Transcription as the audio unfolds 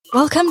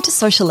Welcome to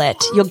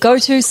Socialette, your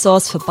go-to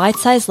source for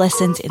bite-sized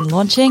lessons in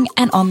launching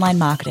and online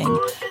marketing.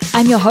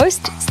 I'm your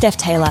host, Steph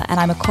Taylor, and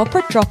I'm a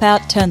corporate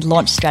dropout turned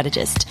launch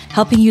strategist,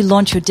 helping you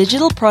launch your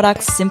digital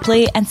products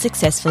simply and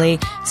successfully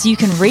so you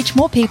can reach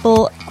more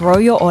people, grow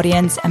your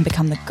audience, and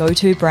become the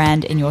go-to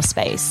brand in your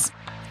space.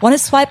 Want to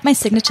swipe my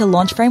signature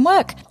launch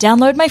framework?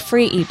 Download my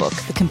free ebook,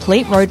 The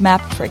Complete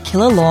Roadmap for a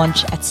Killer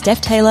Launch at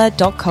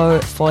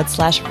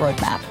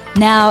stephtaylor.co/roadmap.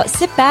 Now,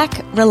 sit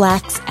back,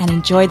 relax, and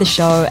enjoy the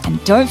show.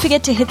 And don't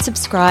forget to hit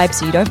subscribe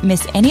so you don't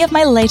miss any of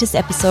my latest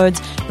episodes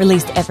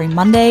released every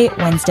Monday,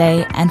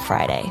 Wednesday, and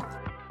Friday.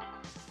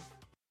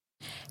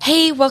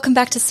 Hey, welcome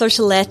back to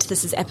Socialette.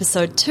 This is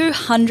episode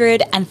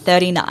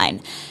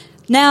 239.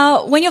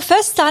 Now, when you're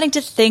first starting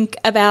to think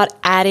about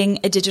adding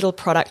a digital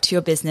product to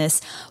your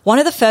business, one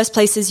of the first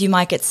places you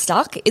might get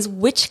stuck is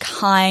which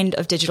kind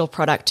of digital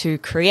product to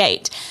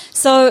create.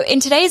 So in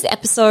today's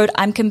episode,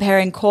 I'm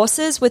comparing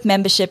courses with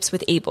memberships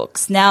with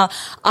ebooks. Now,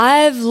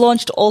 I've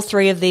launched all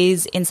three of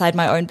these inside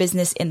my own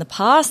business in the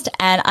past,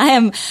 and I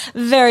am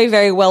very,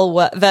 very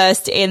well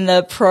versed in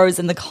the pros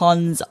and the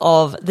cons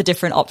of the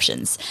different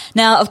options.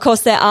 Now, of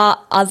course, there are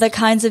other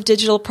kinds of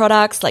digital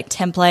products like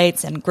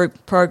templates and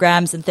group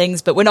programs and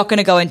things, but we're not going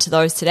to go into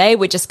those today.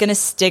 We're just going to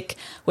stick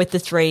with the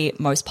three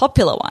most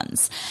popular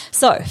ones.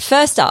 So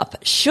first up,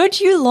 should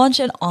you launch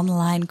an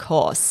online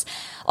course?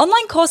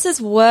 Online courses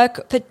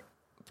work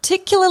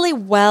particularly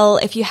well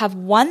if you have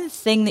one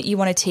thing that you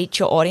want to teach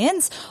your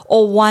audience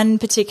or one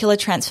particular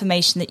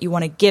transformation that you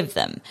want to give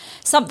them.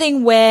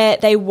 Something where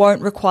they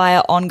won't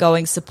require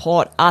ongoing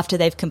support after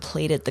they've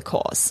completed the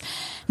course.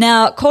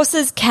 Now,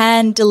 courses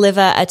can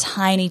deliver a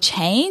tiny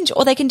change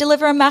or they can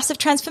deliver a massive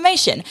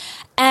transformation.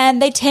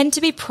 And they tend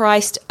to be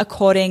priced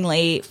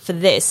accordingly for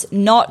this,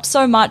 not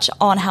so much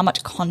on how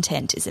much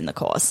content is in the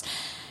course.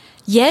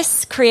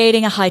 Yes,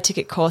 creating a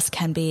high-ticket course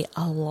can be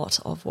a lot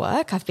of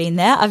work. I've been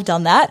there, I've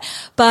done that.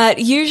 But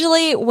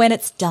usually when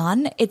it's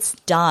done, it's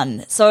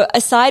done. So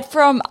aside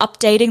from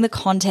updating the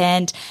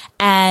content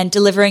and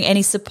delivering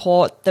any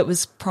support that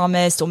was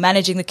promised or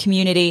managing the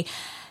community,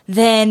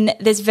 then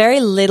there's very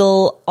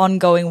little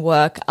ongoing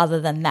work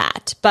other than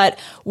that. But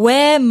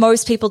where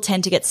most people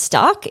tend to get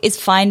stuck is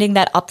finding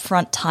that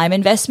upfront time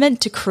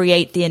investment to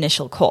create the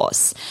initial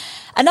course.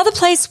 Another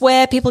place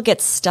where people get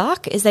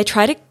stuck is they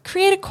try to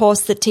create a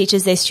course that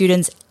teaches their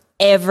students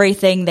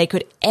everything they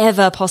could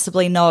ever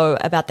possibly know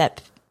about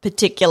that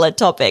particular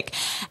topic.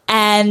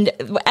 And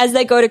as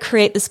they go to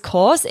create this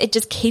course, it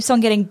just keeps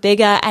on getting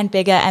bigger and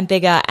bigger and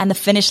bigger, and the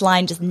finish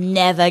line just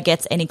never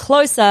gets any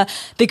closer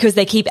because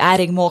they keep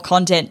adding more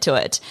content to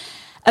it.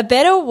 A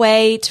better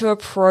way to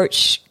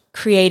approach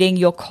creating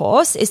your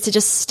course is to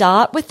just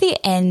start with the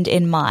end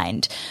in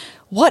mind.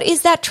 What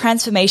is that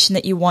transformation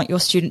that you want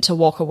your student to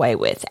walk away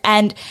with?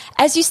 And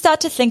as you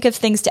start to think of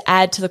things to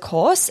add to the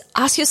course,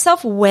 ask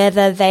yourself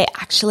whether they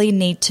actually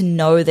need to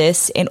know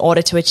this in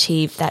order to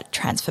achieve that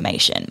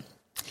transformation.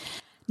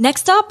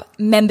 Next up,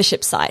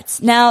 membership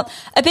sites. Now,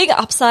 a big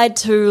upside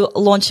to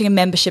launching a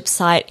membership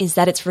site is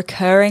that it's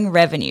recurring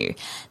revenue.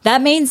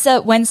 That means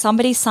that when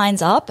somebody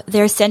signs up,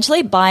 they're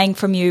essentially buying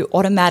from you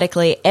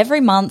automatically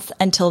every month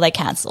until they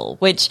cancel,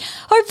 which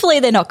hopefully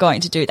they're not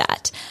going to do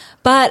that.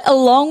 But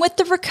along with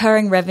the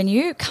recurring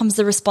revenue comes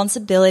the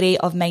responsibility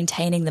of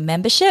maintaining the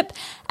membership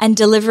and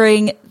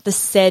delivering the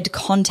said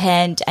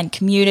content and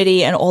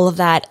community and all of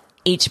that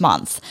each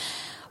month.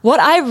 What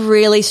I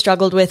really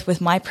struggled with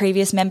my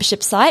previous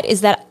membership site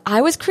is that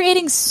I was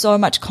creating so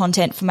much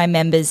content for my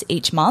members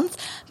each month,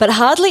 but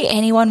hardly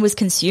anyone was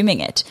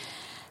consuming it.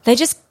 They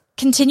just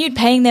continued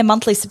paying their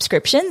monthly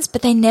subscriptions,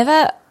 but they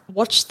never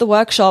watched the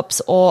workshops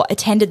or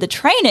attended the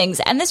trainings.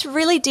 And this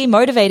really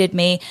demotivated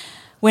me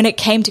when it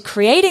came to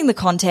creating the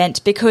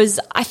content because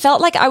I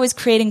felt like I was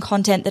creating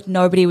content that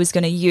nobody was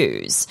going to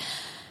use.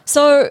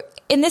 So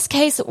in this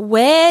case,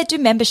 where do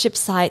membership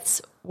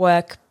sites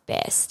work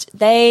best?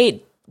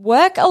 They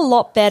work a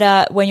lot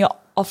better when you're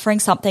offering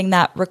something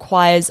that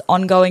requires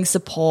ongoing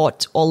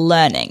support or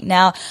learning.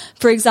 Now,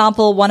 for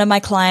example, one of my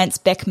clients,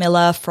 Beck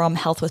Miller from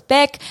Health with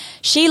Beck,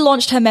 she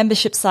launched her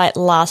membership site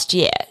last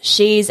year.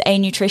 She's a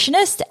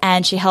nutritionist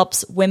and she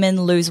helps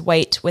women lose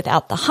weight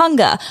without the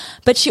hunger,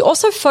 but she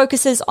also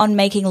focuses on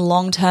making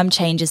long-term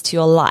changes to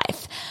your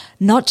life,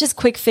 not just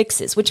quick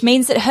fixes, which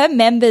means that her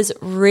members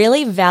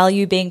really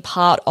value being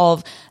part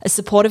of a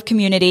supportive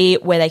community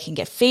where they can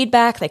get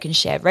feedback, they can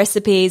share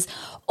recipes,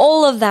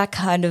 all of that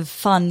kind of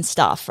fun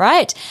stuff,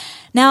 right?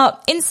 Now,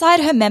 inside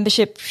her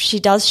membership,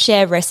 she does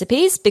share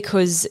recipes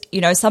because,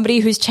 somebody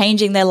who's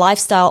changing their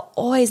lifestyle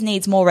always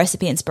needs more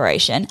recipe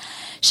inspiration.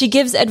 She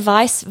gives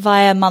advice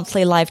via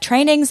monthly live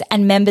trainings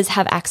and members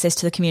have access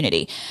to the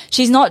community.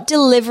 She's not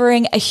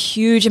delivering a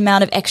huge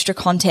amount of extra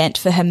content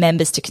for her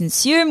members to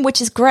consume, which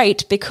is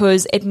great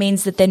because it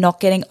means that they're not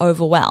getting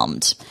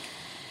overwhelmed.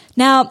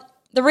 Now,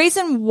 the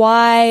reason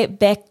why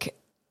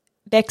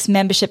Beck's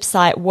membership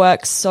site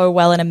works so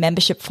well in a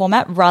membership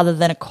format rather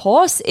than a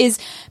course is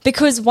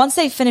because once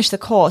they finish the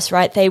course,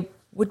 right, they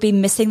would be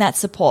missing that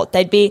support.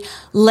 They'd be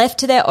left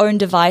to their own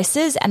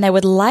devices and they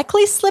would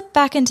likely slip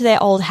back into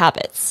their old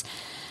habits.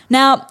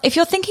 Now, if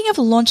you're thinking of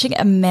launching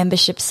a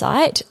membership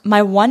site,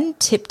 my one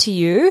tip to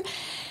you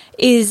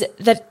is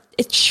that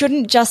it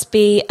shouldn't just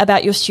be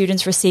about your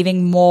students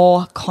receiving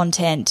more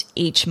content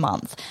each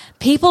month.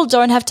 People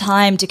don't have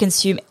time to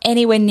consume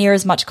anywhere near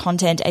as much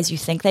content as you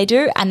think they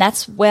do, and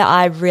that's where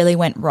I really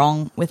went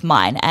wrong with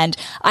mine. And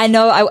I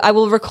know I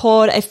will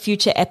record a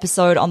future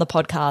episode on the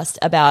podcast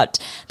about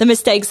the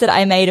mistakes that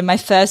I made in my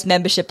first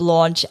membership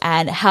launch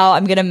and how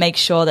I'm going to make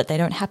sure that they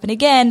don't happen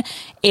again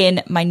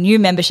in my new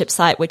membership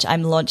site, which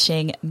I'm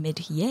launching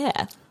mid-year.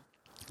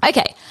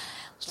 Okay,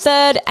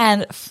 third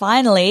and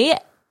finally,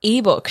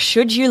 ebook.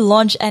 Should you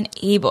launch an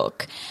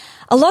ebook?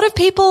 A lot of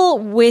people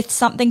with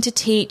something to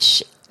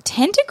teach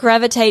tend to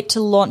gravitate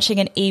to launching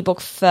an ebook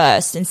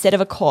first instead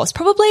of a course,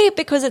 probably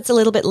because it's a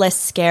little bit less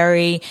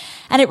scary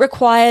and it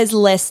requires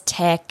less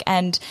tech,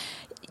 and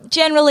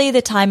generally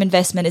the time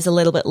investment is a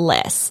little bit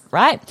less,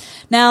 right?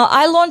 Now,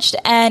 I launched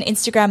an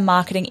Instagram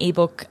marketing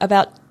ebook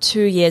about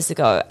 2 years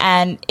ago,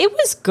 and it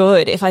was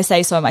good, if I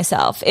say so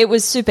myself. It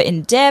was super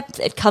in-depth.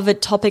 It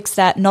covered topics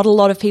that not a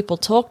lot of people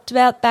talked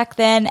about back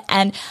then,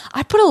 and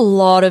I put a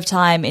lot of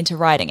time into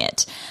writing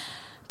it.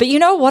 But you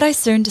know what I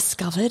soon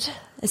discovered?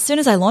 As soon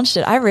as I launched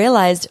it, I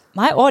realized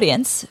my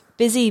audience,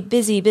 busy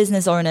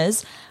business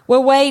owners, were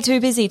way too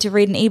busy to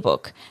read an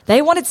ebook.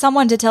 They wanted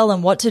someone to tell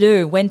them what to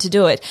do, when to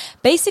do it.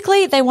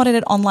 Basically, they wanted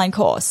an online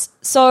course.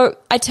 So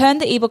I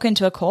turned the ebook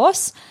into a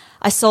course.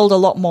 I sold a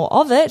lot more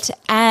of it,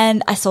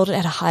 and I sold it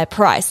at a higher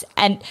price.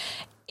 And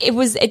it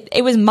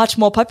was much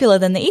more popular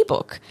than the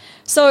ebook.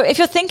 So if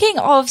you're thinking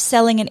of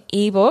selling an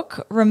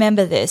ebook,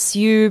 remember this.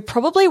 You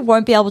probably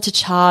won't be able to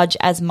charge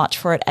as much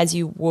for it as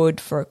you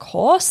would for a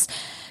course,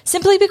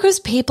 simply because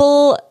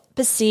people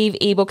perceive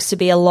ebooks to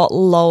be a lot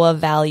lower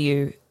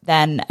value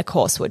than a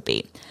course would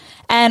be.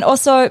 And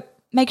also,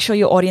 make sure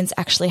your audience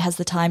actually has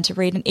the time to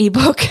read an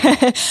ebook.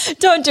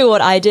 Don't do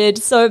what I did.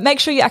 So make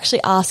sure you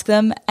actually ask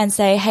them and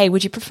say, hey,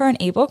 would you prefer an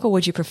ebook or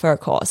would you prefer a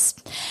course?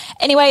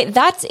 Anyway,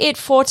 that's it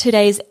for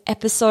today's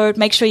episode.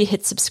 Make sure you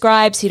hit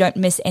subscribe so you don't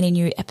miss any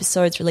new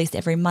episodes released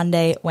every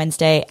Monday,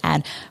 Wednesday,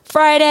 and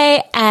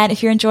Friday. And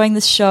if you're enjoying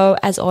this show,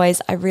 as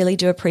always, I really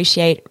do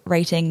appreciate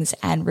ratings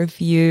and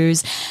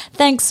reviews.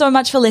 Thanks so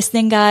much for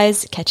listening,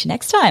 guys. Catch you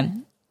next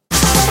time.